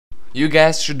You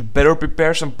guys should better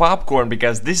prepare some popcorn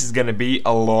because this is gonna be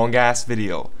a long ass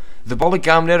video. The public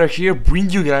commentator here bring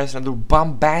you guys another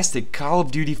bombastic Call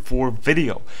of Duty 4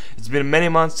 video. It's been many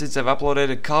months since I've uploaded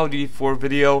a Call of Duty 4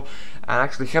 video. I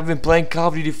actually have been playing Call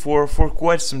of Duty 4 for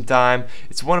quite some time.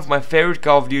 It's one of my favorite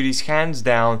Call of Duties hands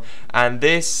down, and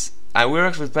we're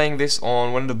actually playing this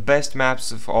on one of the best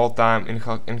maps of all time in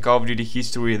Call of Duty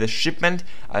history, the Shipment.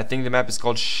 I think the map is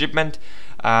called Shipment,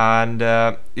 and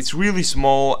it's really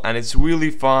small and it's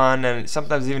really fun and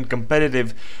sometimes even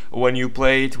competitive when you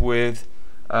play it with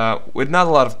not a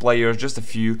lot of players, just a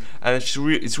few, and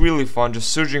it's really fun just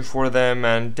searching for them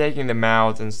and taking them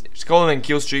out and calling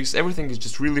kill streaks. Everything is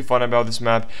just really fun about this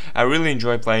map. I really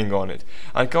enjoy playing on it.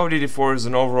 And Call of Duty 4 is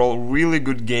an overall really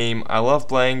good game. I love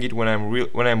playing it when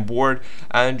I'm bored,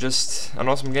 and just an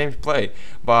awesome game to play.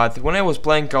 But when I was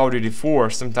playing Call of Duty 4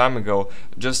 some time ago,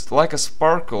 just like a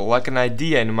sparkle, like an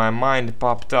idea in my mind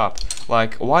popped up.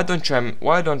 Like, why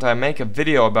don't I make a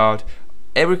video about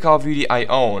every Call of Duty I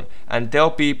own and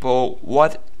tell people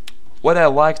what I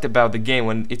liked about the game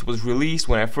when it was released,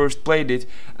 when I first played it,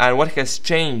 and what has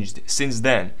changed since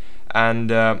then.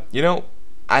 And you know,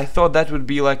 I thought that would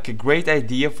be like a great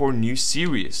idea for a new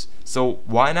series, so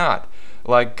why not?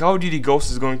 Like, Call of Duty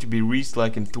Ghosts is going to be released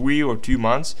like in 3 or 2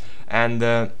 months, and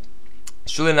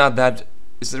it's really not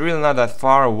that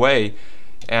far away,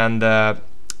 and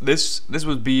this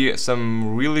would be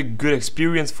some really good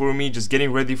experience for me, just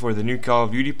getting ready for the new Call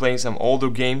of Duty, playing some older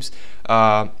games,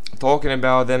 talking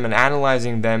about them and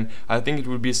analyzing them. I think it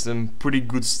would be some pretty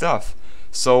good stuff.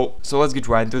 So let's get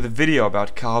right into the video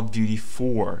about Call of Duty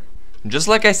 4. Just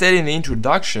like I said in the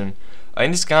introduction,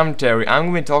 in this commentary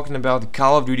I'm going to be talking about the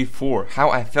Call of Duty 4, how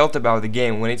I felt about the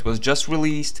game when it was just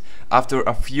released, after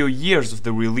a few years of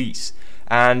the release,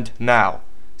 and now.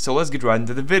 So let's get right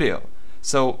into the video.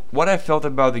 So, what I felt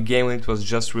about the game when it was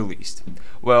just released.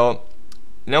 Well,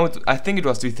 you know, I think it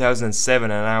was 2007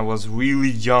 and I was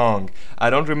really young. I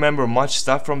don't remember much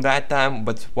stuff from that time,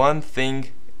 but one thing,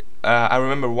 I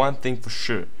remember one thing for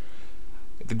sure.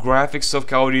 The graphics of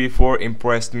Call of Duty 4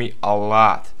 impressed me a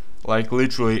lot. Like,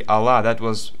 literally a lot. That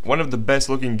was one of the best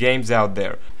looking games out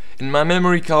there. In my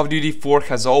memory, Call of Duty 4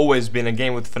 has always been a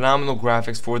game with phenomenal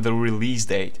graphics for the release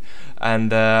date.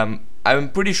 And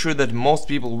I'm pretty sure that most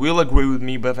people will agree with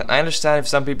me, but I understand if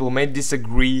some people may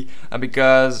disagree,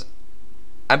 because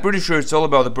I'm pretty sure it's all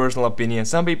about the personal opinion.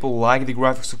 Some people like the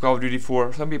graphics of Call of Duty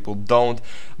 4, some people don't,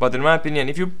 but in my opinion,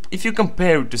 if you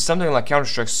compare it to something like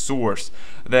Counter-Strike Source,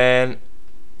 then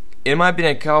in my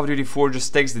opinion Call of Duty 4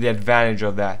 just takes the advantage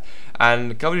of that.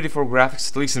 And Call of Duty 4 graphics,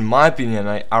 at least in my opinion,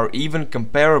 are even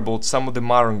comparable to some of the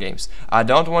modern games. I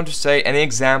don't want to say any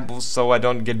examples so I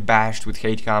don't get bashed with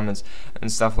hate comments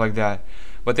and stuff like that.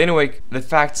 But anyway, the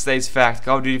fact stays fact.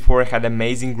 Call of Duty 4 had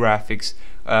amazing graphics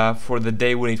for the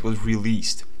day when it was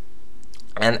released,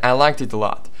 and I liked it a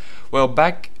lot. Well,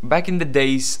 back in the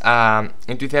days,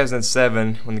 in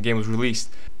 2007, when the game was released,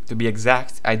 to be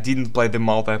exact, I didn't play the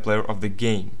multiplayer of the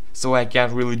game, so I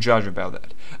can't really judge about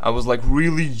that. I was like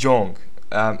really young,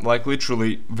 like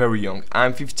literally very young.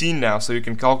 I'm 15 now, so you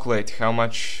can calculate how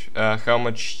much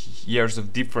years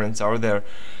of difference are there.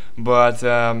 But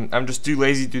I'm just too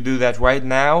lazy to do that right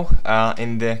now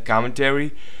in the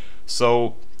commentary.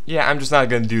 So yeah, I'm just not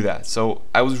gonna do that. So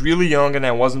I was really young and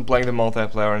I wasn't playing the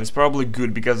multiplayer, and it's probably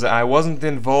good because I wasn't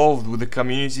involved with the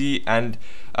community, and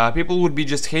people would be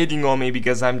just hating on me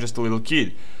because I'm just a little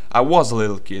kid. I was a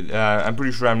little kid. I'm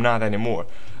pretty sure I'm not anymore,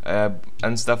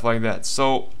 and stuff like that.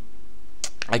 So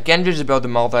I can't judge about the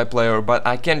multiplayer, but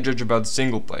I can judge about the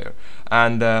single player.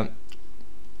 And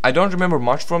I don't remember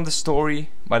much from the story,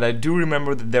 but I do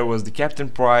remember that there was the Captain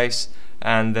Price,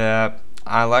 and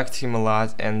I liked him a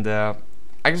lot. And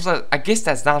I guess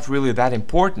that's not really that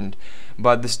important,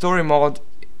 but the story mode,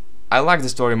 I like the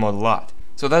story mode a lot.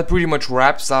 So that pretty much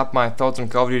wraps up my thoughts on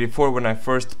Call of Duty 4 when I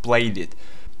first played it.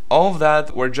 All of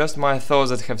that were just my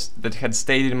thoughts that had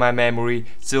stayed in my memory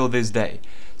till this day.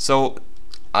 So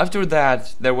after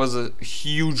that, there was a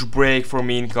huge break for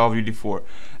me in Call of Duty 4,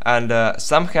 and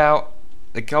somehow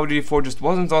the Call of Duty 4 just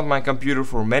wasn't on my computer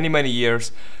for many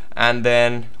years. And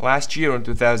then last year in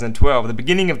 2012, the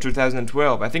beginning of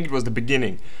 2012, I think it was the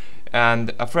beginning,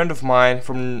 and a friend of mine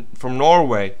from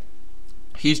Norway,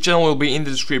 his channel will be in the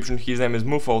description, his name is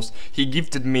MUFOS, he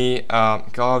gifted me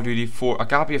Call of Duty 4, a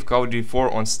copy of Call of Duty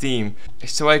 4 on Steam,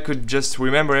 so I could just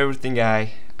remember everything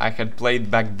I had played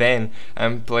back then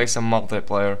and play some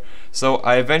multiplayer. So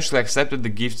I eventually accepted the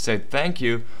gift, said thank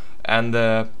you, and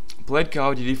played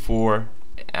Call of Duty 4,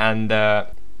 and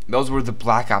those were the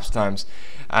Black Ops times.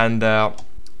 And I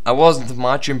wasn't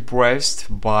much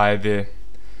impressed by the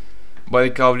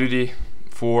Call of Duty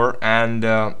 4,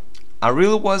 and I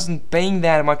really wasn't paying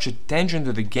that much attention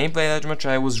to the gameplay that much.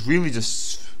 I was really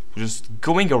just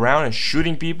going around and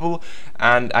shooting people,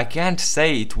 and I can't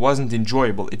say it wasn't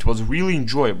enjoyable. It was really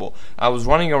enjoyable. I was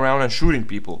running around and shooting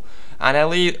people, and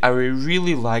I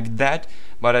really liked that,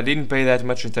 but I didn't pay that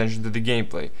much attention to the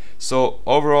gameplay. So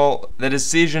overall, the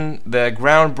decision, the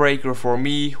groundbreaker for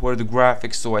me were the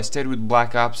graphics, so I stayed with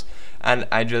Black Ops, and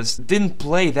I just didn't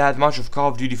play that much of Call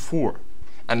of Duty 4.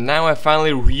 And now I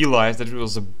finally realized that it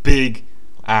was a big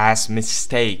ass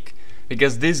mistake,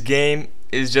 because this game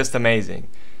is just amazing.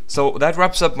 So that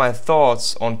wraps up my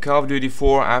thoughts on Call of Duty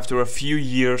 4 after a few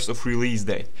years of release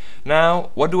date. Now,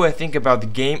 what do I think about the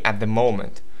game at the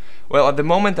moment? Well, at the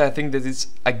moment I think that it's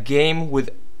a game with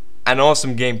an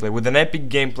awesome gameplay, with an epic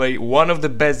gameplay, one of the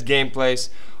best gameplays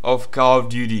of Call of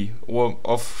Duty, or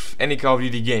of any Call of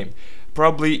Duty game.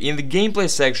 Probably in the gameplay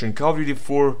section, Call of Duty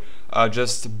 4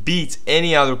 just beats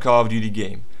any other Call of Duty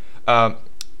game.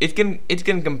 It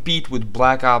can compete with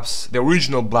Black Ops, the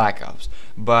original Black Ops,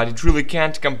 but it really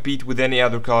can't compete with any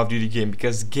other Call of Duty game,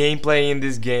 because gameplay in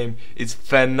this game is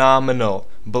phenomenal.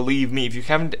 Believe me,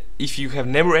 if you have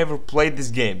never ever played this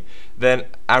game, then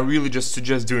I really just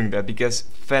suggest doing that, because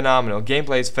phenomenal.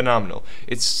 Gameplay is phenomenal.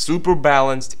 It's super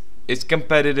balanced, it's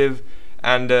competitive,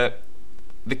 and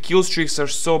the kill streaks are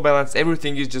so balanced,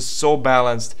 everything is just so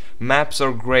balanced, maps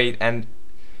are great, and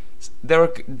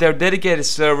they're dedicated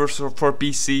servers for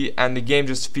PC, and the game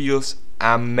just feels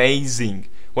amazing.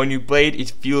 When you play it,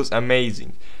 it feels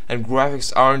amazing, and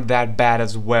graphics aren't that bad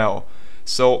as well.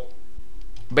 So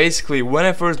basically, when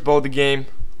I first bought the game,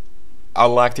 I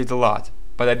liked it a lot,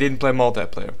 but I didn't play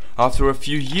multiplayer. After a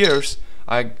few years,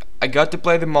 I got to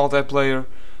play the multiplayer,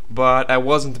 but I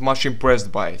wasn't much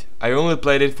impressed by it. I only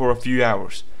played it for a few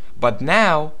hours. But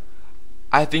now,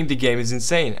 I think the game is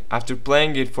insane. After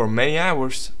playing it for many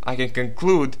hours, I can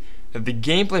conclude that the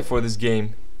gameplay for this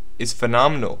game is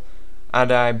phenomenal,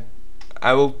 and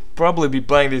I will probably be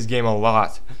playing this game a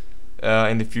lot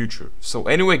in the future. So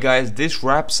anyway guys, this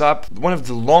wraps up one of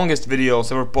the longest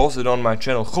videos ever posted on my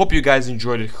channel. Hope you guys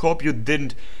enjoyed it. Hope you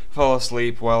didn't fall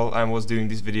asleep while I was doing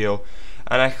this video,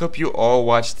 and I hope you all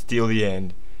watched till the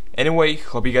end. Anyway,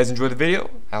 hope you guys enjoyed the video.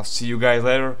 I'll see you guys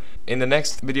later. In the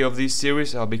next video of this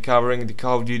series, I'll be covering the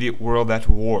Call of Duty World at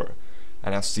War,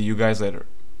 and I'll see you guys later.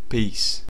 Peace.